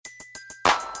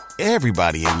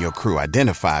Everybody in your crew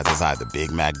identifies as either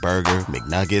Big Mac Burger,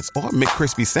 McNuggets, or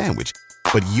McCrispy Sandwich.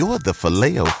 But you're the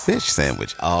Filet-O-Fish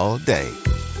Sandwich all day.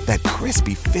 That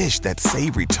crispy fish, that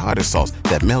savory tartar sauce,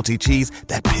 that melty cheese,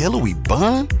 that pillowy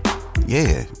bun.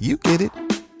 Yeah, you get it.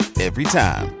 Every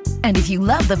time. And if you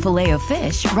love the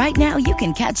Filet-O-Fish, right now you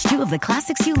can catch two of the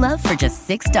classics you love for just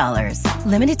 $6.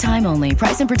 Limited time only.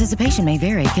 Price and participation may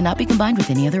vary. Cannot be combined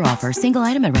with any other offer. Single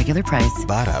item at regular price.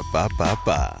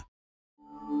 Ba-da-ba-ba-ba.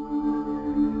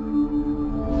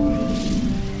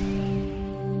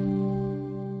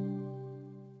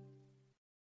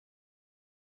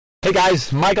 Hey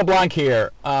guys, Michael Blank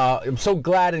here. I'm so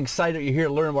glad and excited you're here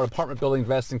to learn about apartment building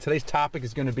investing. Today's topic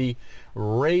is going to be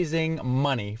raising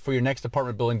money for your next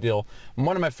apartment building deal.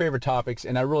 One of my favorite topics,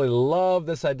 and I really love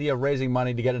this idea of raising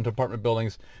money to get into apartment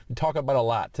buildings. We talk about it a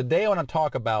lot. Today I want to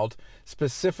talk about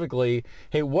specifically,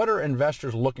 hey, what are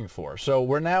investors looking for? So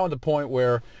we're now at the point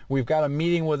where we've got a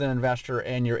meeting with an investor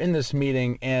and you're in this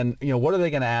meeting and, you know, what are they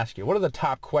going to ask you? What are the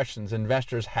top questions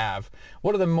investors have?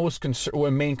 What are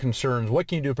the main concerns? What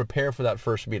can you do to prepare for that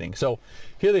first meeting? So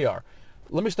here they are.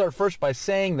 Let me start first by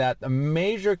saying that the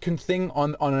major thing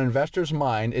on an investor's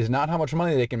mind is not how much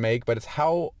money they can make, but it's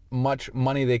how much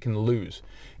money they can lose.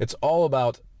 It's all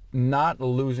about not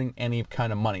losing any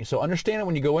kind of money. So understand it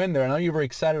when you go in there. I know you're very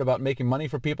excited about making money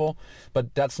for people,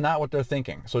 but that's not what they're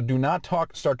thinking. So do not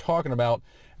start talking about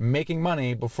making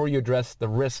money before you address the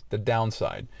risk, the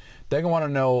downside. They're going to want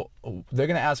to know, they're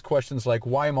going to ask questions like,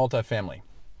 why multifamily?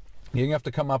 You have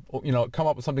to come up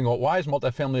with something about why is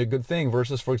multifamily a good thing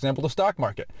versus, for example, the stock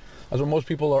market. That's what most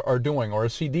people are doing, or a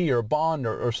CD or a bond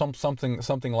or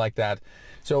something like that.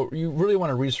 So you really want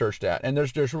to research that. And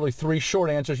there's really three short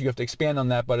answers. You have to expand on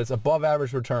that, but it's above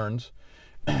average returns,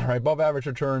 right? Above average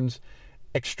returns,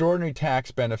 extraordinary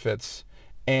tax benefits,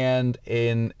 and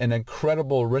in an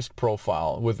incredible risk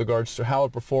profile with regards to how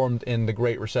it performed in the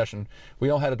Great Recession. We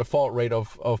all had a default rate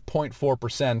of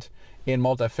 0.4% in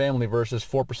multifamily versus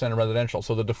 4% in residential.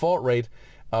 So the default rate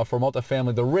for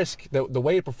multifamily, the risk, the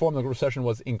way it performed in the recession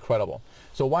was incredible.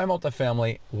 So why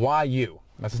multifamily? Why you?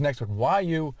 That's the next one. Why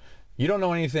you? You don't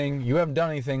know anything. You haven't done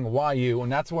anything. Why you?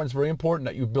 And that's when it's very important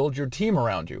that you build your team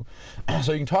around you.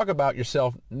 So you can talk about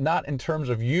yourself not in terms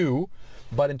of you,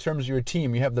 but in terms of your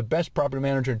team. You have the best property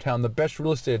manager in town, the best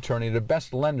real estate attorney, the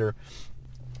best lender,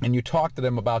 and you talk to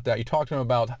them about that. You talk to them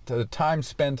about the time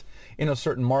spent in a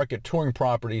certain market touring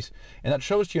properties, and that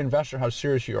shows to your investor how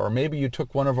serious you are. Maybe you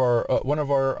took one of our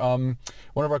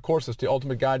courses, The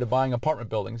Ultimate Guide to Buying Apartment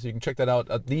Buildings. You can check that out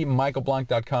at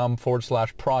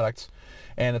themichaelblank.com/products.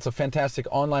 And it's a fantastic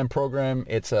online program.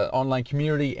 It's an online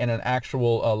community and an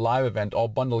actual live event all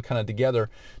bundled kind of together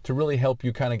to really help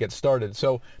you kind of get started.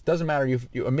 So it doesn't matter. You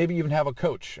maybe even have a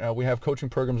coach. We have coaching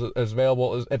programs as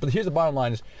available. But here's the bottom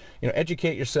line is,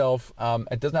 educate yourself.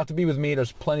 It doesn't have to be with me.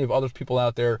 There's plenty of other people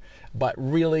out there. But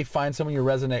really find someone you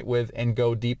resonate with and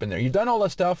go deep in there. You've done all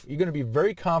that stuff. You're going to be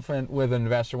very confident with an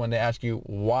investor when they ask you,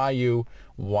 why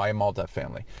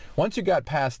multifamily? Once you got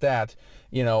past that,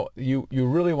 you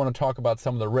really want to talk about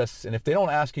some of the risks. And if they don't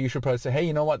ask you, you should probably say, hey,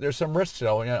 you know what, there's some risks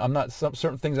though. I'm not,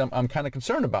 certain things I'm kind of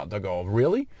concerned about. They'll go,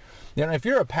 really? If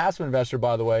you're a passive investor,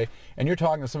 by the way, and you're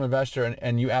talking to some investor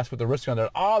and you ask what the risks are,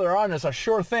 they're on, it's a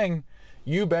sure thing.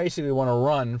 You basically want to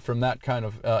run from that kind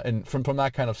of from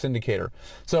that kind of syndicator.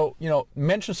 So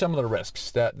mention some of the risks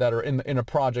that are in a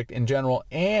project in general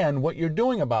and what you're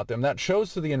doing about them. That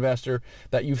shows to the investor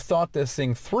that you've thought this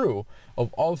thing through.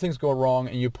 Of all the things go wrong,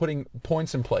 and you're putting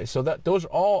points in place. So that those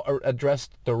all are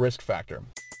addressed the risk factor.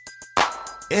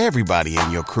 Everybody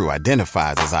in your crew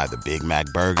identifies as either Big Mac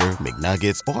Burger,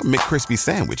 McNuggets, or McCrispy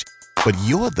Sandwich. But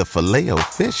you're the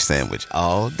Filet-O-Fish Sandwich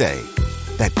all day.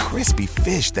 That crispy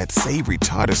fish, that savory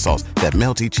tartar sauce, that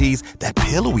melty cheese, that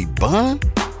pillowy bun.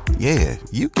 Yeah,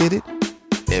 you get it.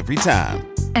 Every time.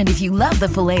 And if you love the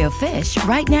Filet-O-Fish,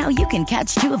 right now you can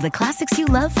catch two of the classics you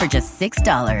love for just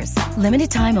 $6.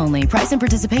 Limited time only. Price and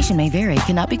participation may vary.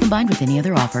 Cannot be combined with any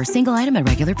other offer. Single item at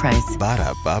regular price.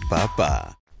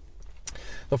 Ba-da-ba-ba-ba.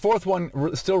 The fourth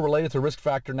one, still related to risk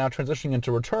factor, now transitioning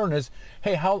into return, is,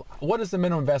 hey, what is the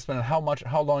minimum investment and how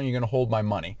long are you going to hold my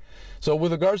money? So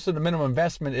with regards to the minimum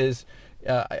investment is,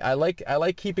 I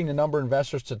like keeping the number of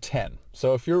investors to 10.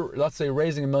 So if you're, let's say,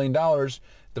 raising $1 million,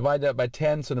 divide that by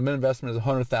 10, so the minimum investment is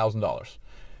 $100,000.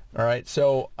 All right,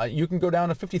 so you can go down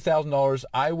to $50,000.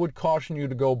 I would caution you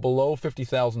to go below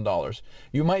 $50,000.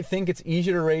 You might think it's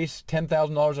easier to raise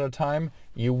 $10,000 at a time.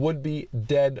 You would be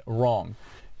dead wrong.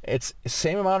 It's the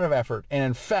same amount of effort, and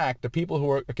in fact, the people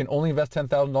who can only invest $10,000,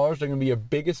 they're going to be your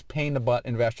biggest pain in the butt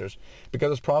investors,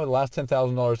 because it's probably the last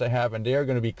 $10,000 they have, and they are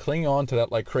going to be clinging on to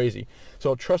that like crazy.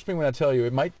 So trust me when I tell you,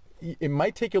 it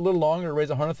might take you a little longer to raise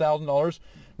 $100,000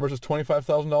 versus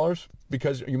 $25,000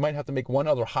 because you might have to make one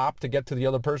other hop to get to the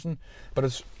other person, but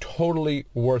it's totally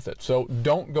worth it. So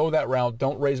don't go that route.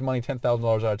 Don't raise money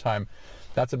 $10,000 at a time.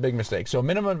 That's a big mistake. So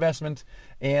minimum investment,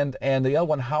 and the other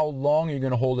one, how long are you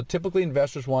going to hold it? Typically,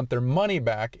 investors want their money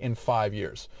back in 5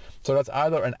 years. So that's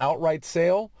either an outright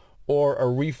sale or a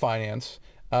refinance.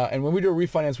 And when we do a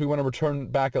refinance, we want to return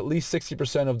back at least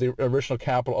 60% of the original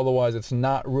capital. Otherwise, it's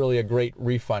not really a great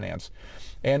refinance.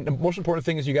 And the most important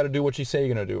thing is you got to do what you say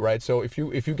you're going to do, right? So if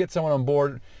you get someone on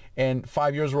board and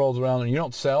 5 years rolls around and you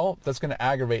don't sell, that's going to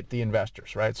aggravate the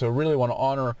investors, right? So really want to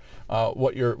honor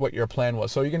what your plan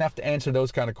was. So you're going to have to answer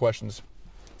those kind of questions.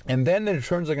 And then the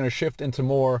returns are going to shift into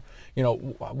more,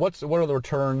 what are the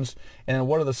returns, and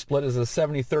what are the split? Is it a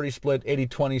 70-30 split,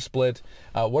 80-20 split?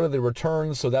 What are the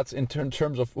returns? So that's in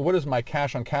terms of what is my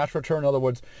cash on cash return? In other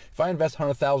words, if I invest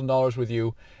 $100,000 with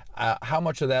you, how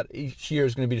much of that each year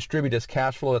is going to be distributed as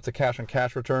cash flow? That's a cash on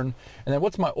cash return. And then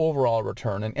what's my overall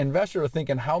return? And investors are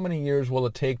thinking, how many years will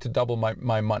it take to double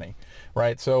my money,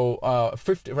 right? So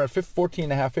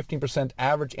 15%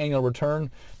 average annual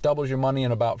return doubles your money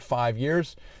in about 5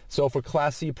 years. So for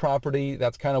Class C property,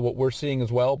 that's kind of what we're seeing as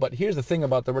well. But here's the thing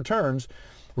about the returns.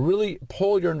 Really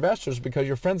poll your investors, because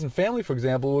your friends and family, for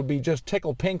example, would be just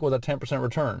tickled pink with a 10%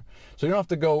 return. So you don't have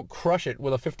to go crush it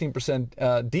with a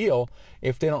 15% deal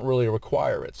if they don't really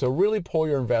require it. So really poll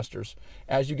your investors.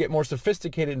 As you get more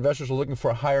sophisticated, investors are looking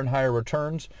for higher and higher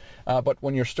returns. But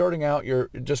when you're starting out, your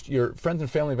friends and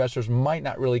family investors might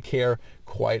not really care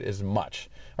quite as much.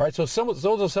 All right, so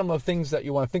those are some of the things that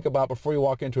you want to think about before you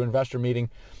walk into an investor meeting.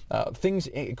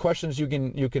 Questions you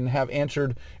can have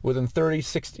answered within 30,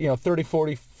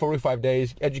 40, 45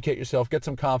 days. Educate yourself, get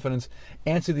some confidence,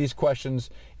 answer these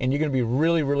questions, and you're going to be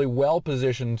really, really well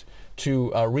positioned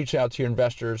to reach out to your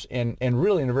investors and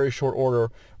really in a very short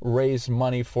order raise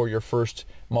money for your first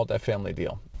multifamily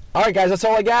deal. All right, guys, that's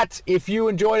all I got. If you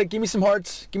enjoyed it, give me some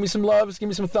hearts, give me some loves, give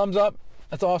me some thumbs up.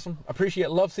 That's awesome. Appreciate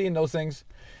it. Love seeing those things.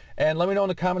 And let me know in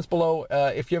the comments below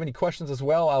if you have any questions as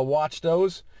well. I'll watch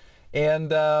those.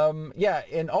 And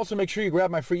and also make sure you grab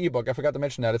my free ebook. I forgot to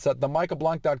mention that. It's at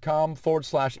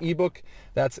themichaelblank.com/ebook.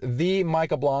 That's the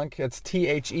Michael Blank. It's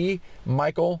THE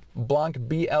Michael Blank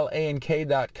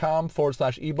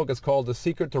BLANK.com/ebook. It's called The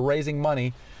Secret to Raising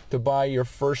Money to Buy Your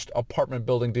First Apartment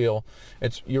Building Deal.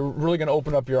 You're really going to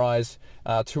open up your eyes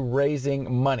to raising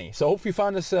money. So hope you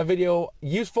found this video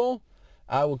useful.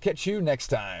 I will catch you next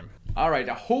time. All right,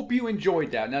 I hope you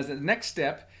enjoyed that. Now, as the next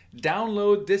step,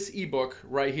 download this ebook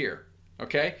right here,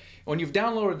 okay? When you've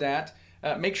downloaded that,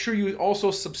 make sure you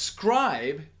also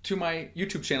subscribe to my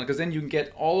YouTube channel, because then you can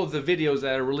get all of the videos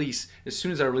that I release as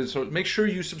soon as I release. So make sure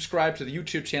you subscribe to the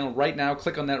YouTube channel right now.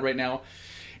 Click on that right now.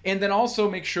 And then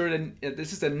also make sure that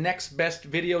this is the next best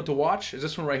video to watch is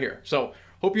this one right here. So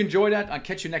hope you enjoyed that. I'll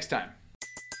catch you next time.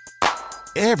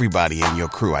 Everybody in your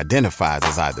crew identifies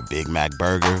as either Big Mac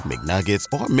Burger, McNuggets,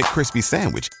 or McCrispy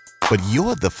Sandwich. But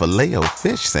you're the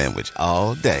Filet-O-Fish Sandwich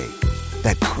all day.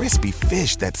 That crispy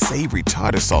fish, that savory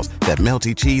tartar sauce, that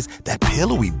melty cheese, that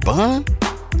pillowy bun.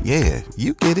 Yeah,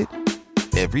 you get it.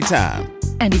 Every time.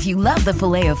 And if you love the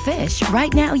Filet-O-Fish,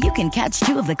 right now you can catch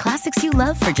 2 of the classics you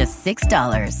love for just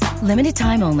 $6. Limited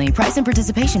time only. Price and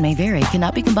participation may vary.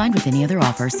 Cannot be combined with any other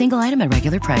offer. Single item at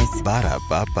regular price.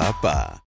 Ba-da-ba-ba-ba.